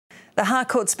The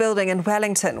Harcourt's building in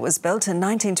Wellington was built in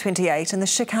 1928 in the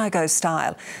Chicago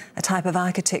style, a type of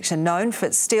architecture known for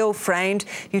its steel-framed,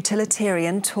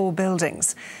 utilitarian tall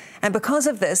buildings. And because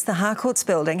of this, the Harcourt's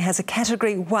building has a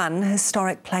Category 1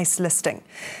 historic place listing.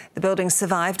 The building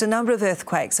survived a number of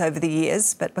earthquakes over the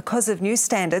years, but because of new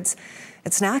standards,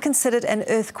 it's now considered an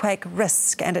earthquake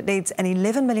risk and it needs an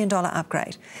 $11 million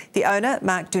upgrade. The owner,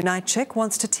 Mark Dunajtschik,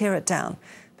 wants to tear it down.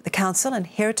 But the Council and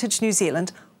Heritage New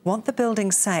Zealand want the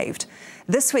building saved.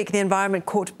 This week, the Environment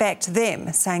Court backed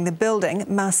them, saying the building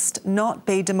must not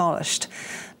be demolished.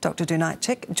 Mr.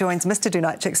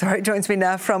 Dunajtschik joins me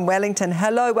now from Wellington.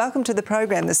 Hello, welcome to the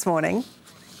program this morning.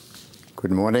 Good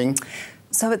morning.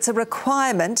 So it's a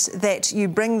requirement that you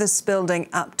bring this building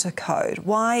up to code.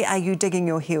 Why are you digging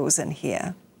your heels in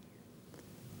here?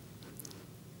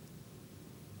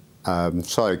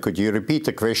 Sorry, could you repeat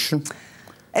the question?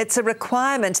 It's a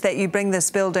requirement that you bring this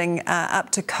building up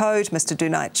to code, Mr.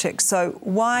 Dunajtschik. So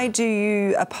why do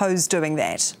you oppose doing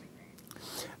that?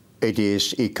 It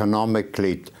is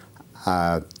economically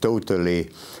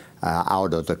totally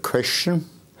out of the question.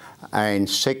 And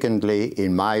secondly,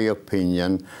 in my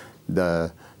opinion,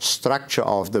 the structure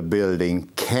of the building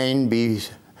can be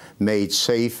made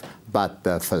safe, but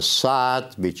the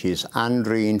facade, which is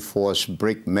unreinforced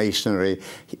brick masonry,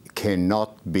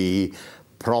 cannot be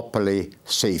properly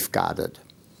safeguarded.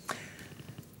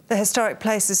 The Historic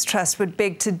Places Trust would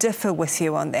beg to differ with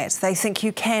you on that. They think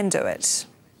you can do it.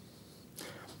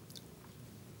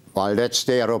 Well, that's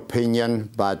their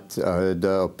opinion, but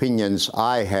the opinions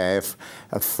I have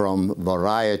from a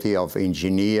variety of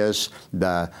engineers,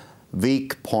 the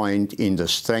weak point in the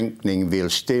strengthening will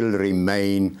still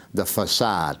remain the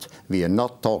facade. We are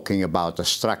not talking about the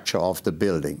structure of the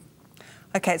building.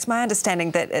 Okay, it's my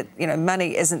understanding that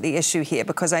money isn't the issue here,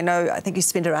 because I think you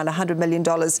spent around $100 million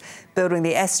building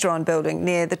the Astron building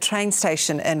near the train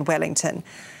station in Wellington.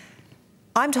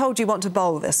 I'm told you want to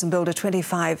bowl this and build a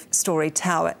 25-storey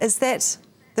tower. Is that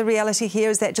the reality here?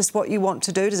 Is that just what you want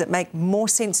to do? Does it make more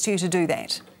sense to you to do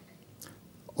that?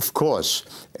 Of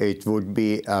course, it would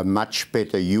be a much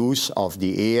better use of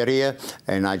the area,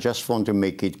 and I just want to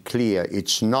make it clear,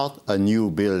 it's not a new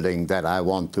building that I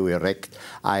want to erect.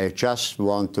 I just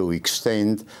want to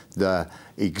extend the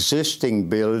existing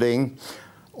building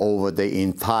over the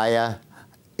entire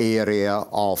area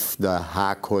of the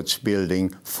Harcourt's building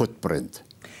footprint.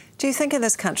 Do you think in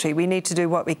this country we need to do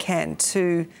what we can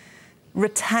to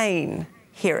retain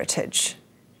heritage?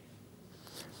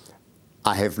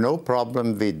 I have no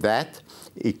problem with that,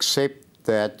 except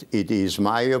that it is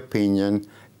my opinion,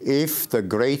 if the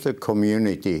greater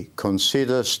community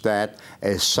considers that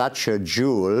as such a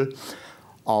jewel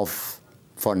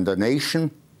for the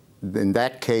nation, in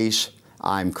that case,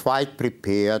 I'm quite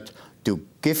prepared to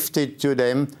gift it to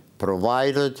them,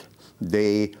 provided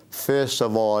they, first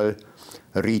of all,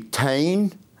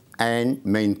 retain and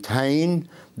maintain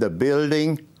the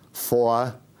building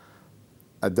for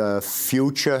the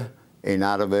future. In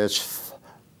other words,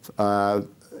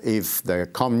 if the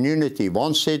community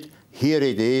wants it, here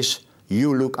it is,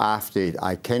 you look after it.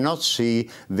 I cannot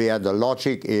see where the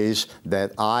logic is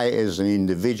that I, as an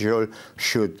individual,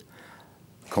 should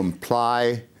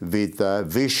comply with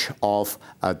the wish of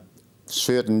a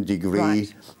certain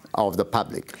degree of the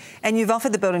public. And you've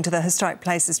offered the building to the Historic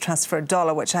Places Trust for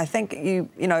 $1, which I think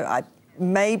I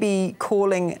may be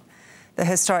calling the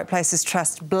Historic Places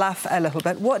Trust bluff a little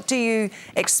bit. What do you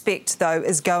expect, though,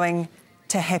 is going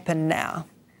to happen now?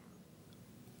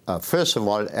 First of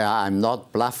all, I'm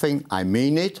not bluffing, I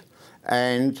mean it.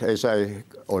 And as I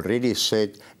already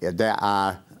said, there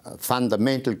are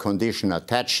fundamental conditions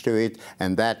attached to it,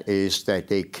 and that is that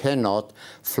they cannot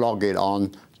flog it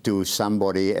on to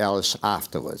somebody else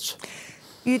afterwards.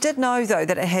 You did know, though,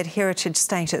 that it had heritage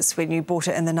status when you bought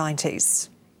it in the 90s?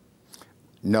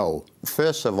 No.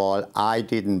 First of all, I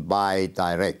didn't buy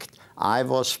direct. I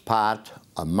was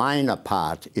a minor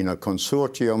part in a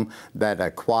consortium that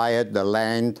acquired the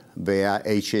land where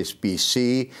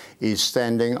HSBC is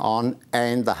standing on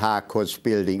and the Harcourt's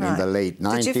building in the late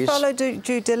 90s. Did you follow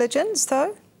due diligence,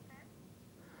 though?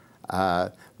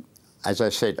 As I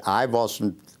said, I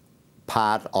wasn't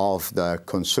part of the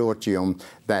consortium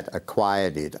that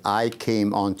acquired it. I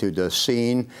came onto the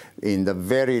scene in the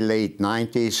very late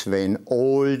 90s when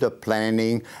all the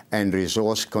planning and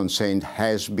resource consent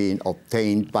has been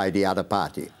obtained by the other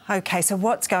party. OK, so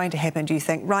what's going to happen, do you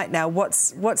think, right now?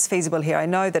 What's feasible here? I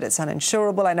know that it's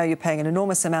uninsurable. I know you're paying an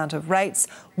enormous amount of rates.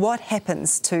 What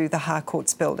happens to the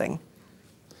Harcourt's building?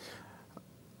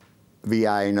 We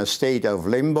are in a state of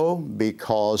limbo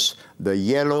because the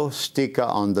yellow sticker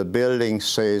on the building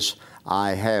says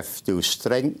I have to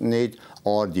strengthen it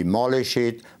or demolish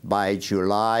it by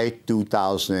July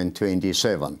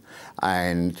 2027.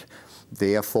 And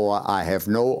therefore, I have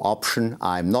no option.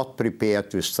 I'm not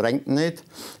prepared to strengthen it,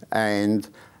 and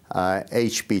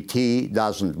HBT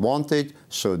doesn't want it,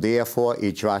 so therefore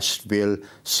it just will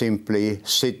simply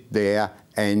sit there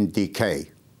and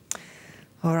decay.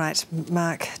 All right,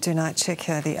 Mark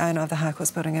Dunajtschik, the owner of the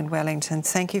Harcourt building in Wellington,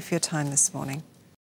 thank you for your time this morning.